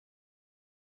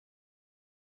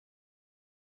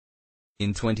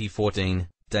In 2014,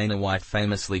 Dana White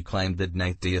famously claimed that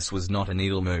Nate Diaz was not a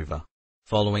needle mover.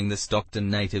 Following the Stockton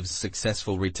native's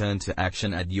successful return to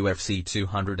action at UFC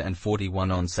 241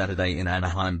 on Saturday in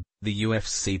Anaheim, the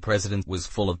UFC president was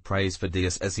full of praise for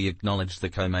Diaz as he acknowledged the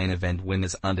co-main event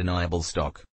winner's undeniable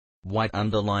stock. White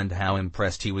underlined how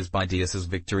impressed he was by Diaz's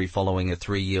victory following a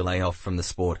 3-year layoff from the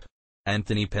sport.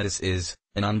 Anthony Pettis is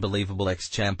an unbelievable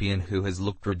ex-champion who has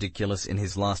looked ridiculous in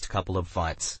his last couple of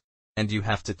fights. And you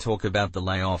have to talk about the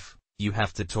layoff, you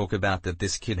have to talk about that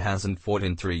this kid hasn't fought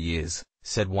in 3 years,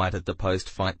 said White at the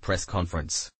post-fight press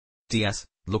conference. Diaz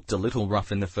looked a little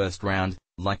rough in the first round,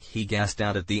 like he gassed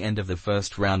out at the end of the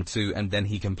first round too, and then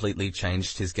he completely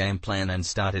changed his game plan and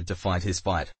started to fight his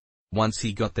fight. Once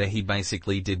he got there he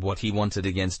basically did what he wanted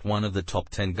against one of the top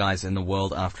 10 guys in the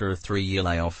world after a 3-year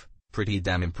layoff. Pretty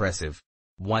damn impressive.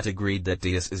 White agreed that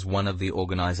Diaz is one of the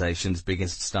organization's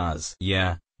biggest stars.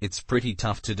 Yeah, it's pretty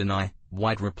tough to deny,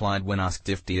 White replied when asked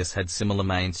if Diaz had similar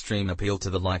mainstream appeal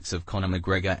to the likes of Conor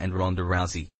McGregor and Ronda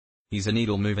Rousey. He's a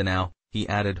needle mover now, he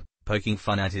added, poking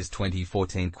fun at his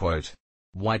 2014 quote.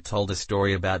 White told a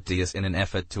story about Diaz in an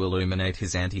effort to illuminate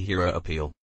his anti-hero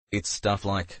appeal. It's stuff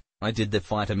like, I did the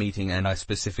fighter meeting and I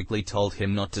specifically told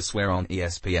him not to swear on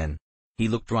ESPN. He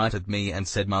looked right at me and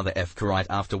said mother effer right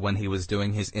after when he was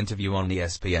doing his interview on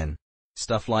ESPN.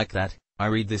 Stuff like that. I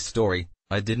read this story,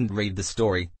 I didn't read the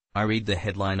story, I read the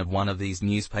headline of one of these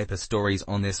newspaper stories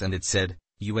on this and it said,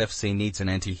 UFC needs an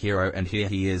anti-hero and here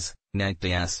he is, Nate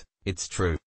Diaz. It's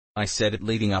true. I said it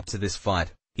leading up to this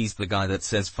fight, he's the guy that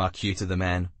says fuck you to the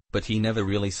man, but he never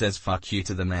really says fuck you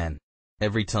to the man.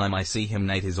 Every time I see him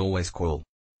Nate is always cool.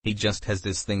 He just has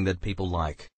this thing that people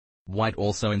like. White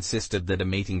also insisted that a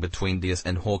meeting between Diaz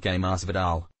and Jorge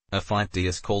Masvidal, a fight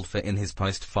Diaz called for in his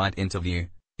post-fight interview,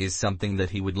 is something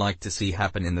that he would like to see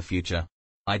happen in the future.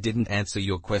 I didn't answer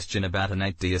your question about a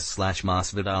Nate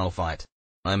Diaz/Masvidal fight.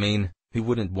 I mean, who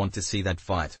wouldn't want to see that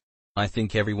fight? I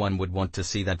think everyone would want to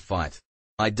see that fight.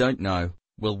 I don't know,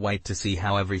 we'll wait to see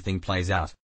how everything plays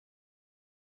out.